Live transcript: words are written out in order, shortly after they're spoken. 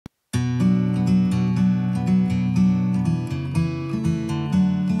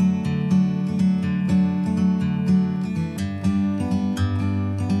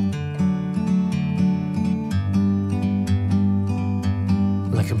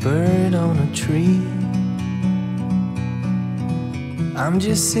bird on a tree. I'm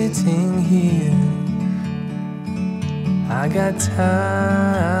just sitting here, I got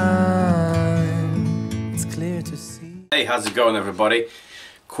time, it's clear to see. Hey, how's it going everybody?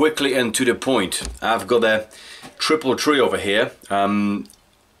 Quickly and to the point. I've got a triple tree over here.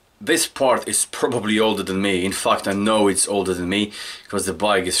 This part is probably older than me. In fact, I know it's older than me because the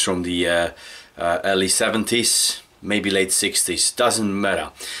bike is from the early 70s, maybe late 60s, doesn't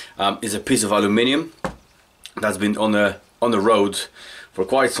matter. It's a piece of aluminium that's been on the road for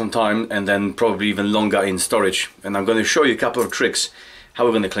quite some time, and then probably even longer in storage, and I'm going to show you a couple of tricks how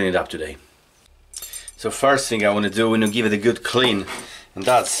we're going to clean it up today. So first thing I want to do, I'm going to give it a good clean, and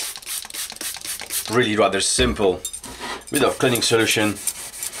that's really rather simple. Bit of cleaning solution,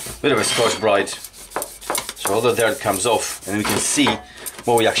 bit of a Scotch-Brite, so all the dirt comes off and we can see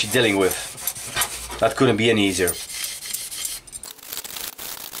what we're actually dealing with. That couldn't be any easier.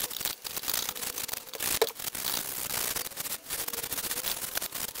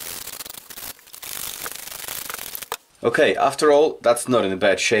 Okay, after all, that's not in a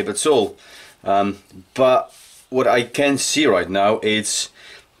bad shape at all, but what I can see right now is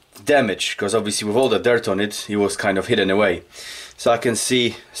damage, because obviously with all the dirt on it, it was kind of hidden away. So I can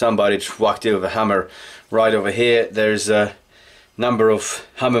see somebody whacked it with a hammer right over here. There's a number of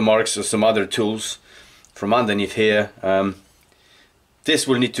hammer marks or some other tools from underneath here. This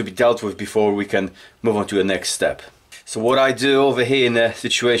will need to be dealt with before we can move on to the next step. So what I do over here in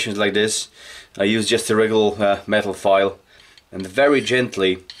situations like this, I use just a regular metal file, and very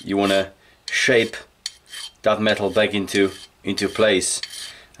gently you want to shape that metal back into place.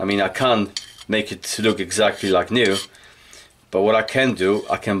 I mean, I can't make it look exactly like new, but what I can do,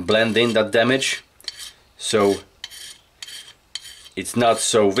 I can blend in that damage so it's not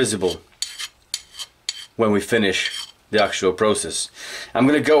so visible when we finish the actual process. I'm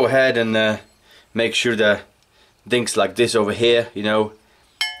gonna go ahead and make sure that things like this over here, you know,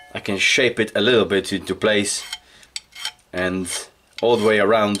 I can shape it a little bit into place and all the way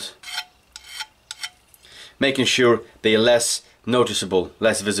around, making sure they're less noticeable,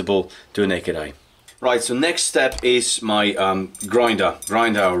 less visible to a naked eye. Right, so next step is my grinder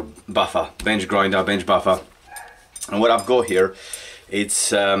or buffer, bench grinder, bench buffer. And what I've got here,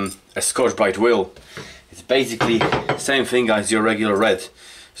 it's a Scotch-Brite wheel. It's basically the same thing as your regular red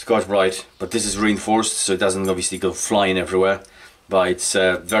Scotch-Brite, but this is reinforced so it doesn't obviously go flying everywhere. But it's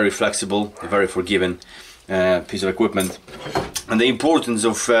very flexible, a very forgiving piece of equipment. And the importance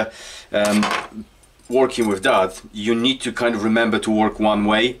of working with that, you need to kind of remember to work one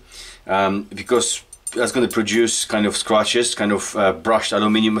way, because that's going to produce kind of scratches, kind of brushed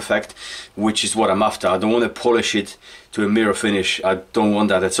aluminium effect, which is what I'm after. I don't want to polish it to a mirror finish. I don't want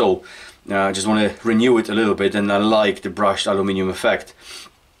that at all. I just want to renew it a little bit, and I like the brushed aluminium effect.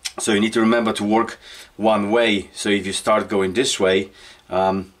 So you need to remember to work one way. So if you start going this way,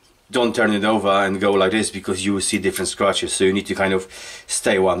 don't turn it over and go like this, because you will see different scratches. So you need to kind of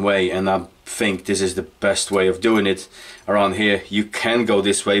stay one way, and I think this is the best way of doing it around here. You can go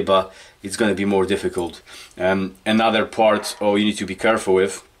this way, but it's going to be more difficult. Another part you need to be careful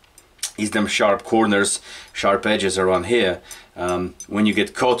with is them sharp corners, sharp edges around here. When you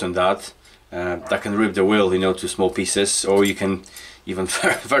get caught on that, that can rip the wheel, you know, to small pieces, or you can even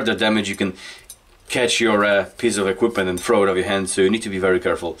further damage. You can catch your piece of equipment and throw it out of your hand, so you need to be very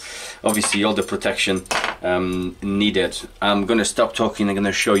careful. Obviously all the protection needed. I'm gonna stop talking and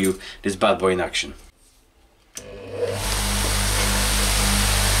gonna show you this bad boy in action.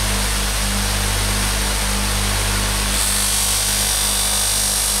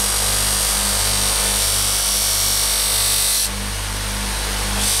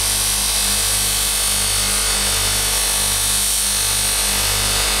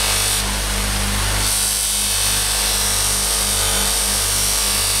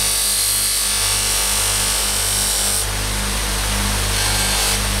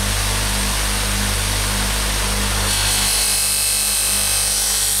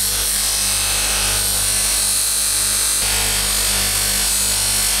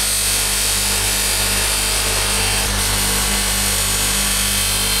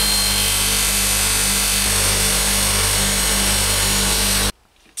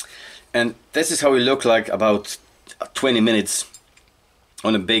 And this is how it looked like about 20 minutes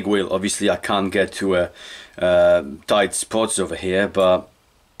on a big wheel. Obviously I can't get to tight spots over here, but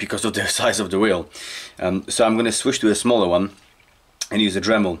because of the size of the wheel. So I'm going to switch to a smaller one and use a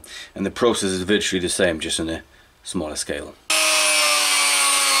Dremel, and the process is virtually the same, just on a smaller scale.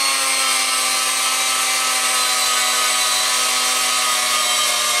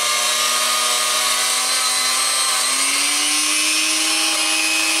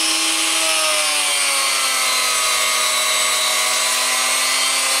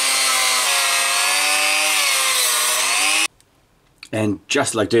 And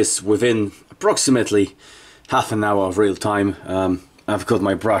just like this, within approximately half an hour of real time, I've got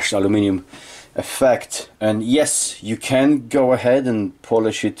my brushed aluminium effect. And yes, you can go ahead and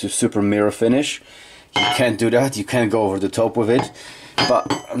polish it to super mirror finish. You can do that, you can go over the top with it, but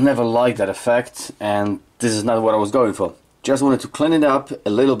I've never liked that effect, and this is not what I was going for. Just wanted to clean it up a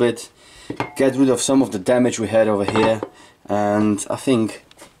little bit, get rid of some of the damage we had over here, and I think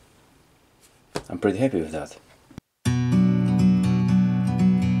I'm pretty happy with that.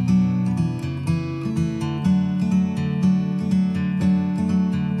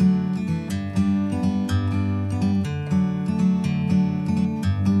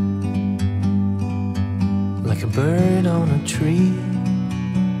 Like a bird on a tree,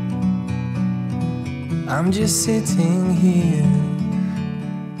 I'm just sitting here.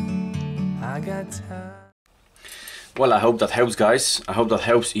 I got time. Well, I hope that helps, guys. I hope that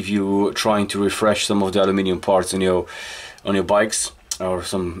helps if you're trying to refresh some of the aluminium parts on your bikes or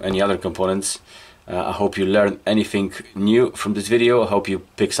any other components. I hope you learned anything new from this video. I hope you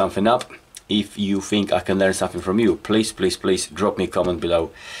pick something up. If you think I can learn something from you, please drop me a comment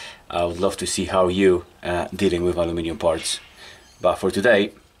below. I would love to see how you dealing with aluminium parts. But for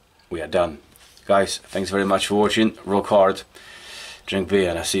today, we are done. Guys, thanks very much for watching. Rock hard, drink beer,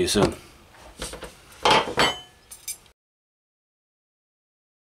 and I'll see you soon.